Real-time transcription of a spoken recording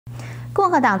共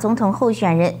和党总统候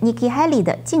选人Nikki Haley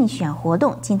的竞选活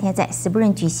动今天在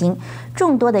Spring举行，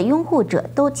众多的拥护者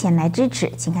都前来支持。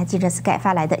请看记者Sky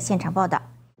发来的现场报道。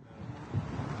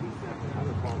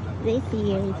This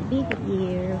year is a big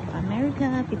year for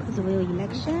America because we'll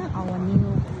election our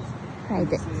new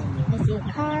president. This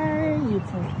car is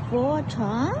for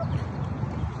Trump.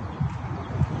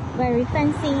 Very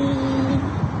fancy.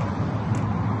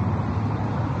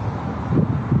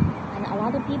 And a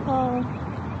lot of people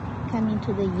coming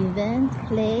to the event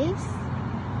place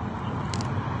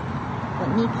for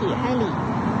Nikki Haley.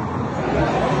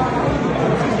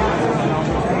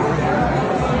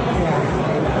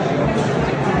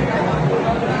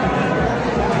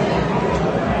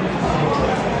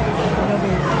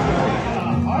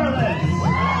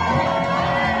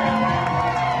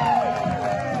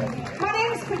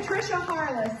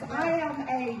 I am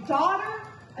a daughter,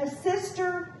 a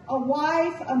sister, a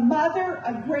wife, a mother,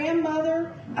 a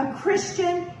grandmother, a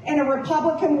Christian, and a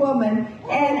Republican woman,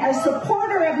 and a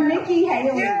supporter of Nikki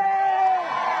Haley.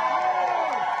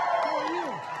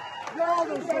 A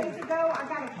few days ago, I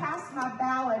got to cast my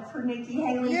ballot for Nikki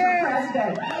Haley for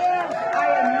president. I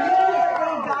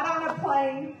immediately got on a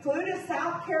plane, flew to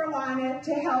South Carolina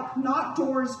to help knock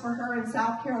doors for her in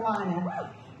South Carolina.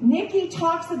 Nikki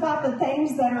talks about the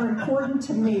things that are important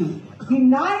to me.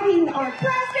 Uniting our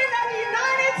President of the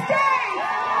United States!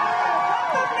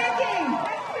 Welcome, Nikki!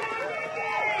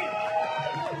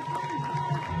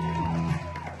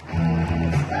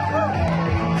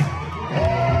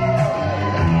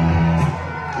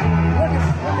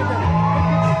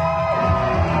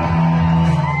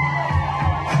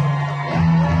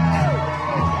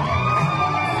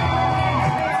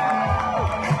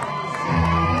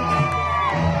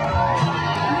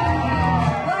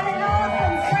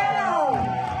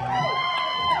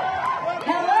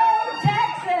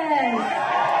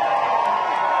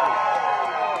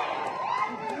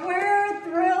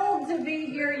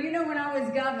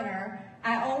 Governor,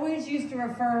 I always used to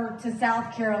refer to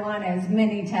South Carolina as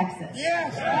mini Texas.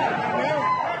 Yes.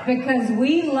 Because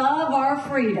we love our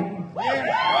freedom.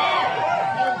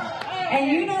 And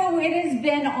you know, it has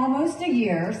been almost a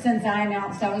year since I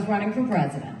announced I was running for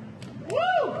president.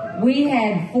 We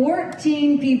had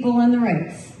 14 people in the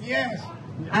race. Yes.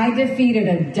 I defeated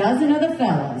a dozen of the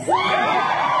fellas.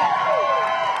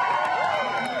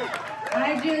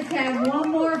 I just have one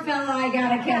more fella I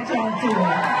gotta catch up to.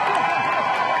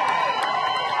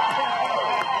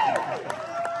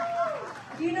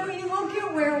 You know, you look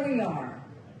at where we are.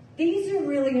 These are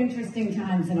really interesting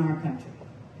times in our country.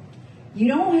 You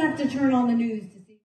don't have to turn on the news to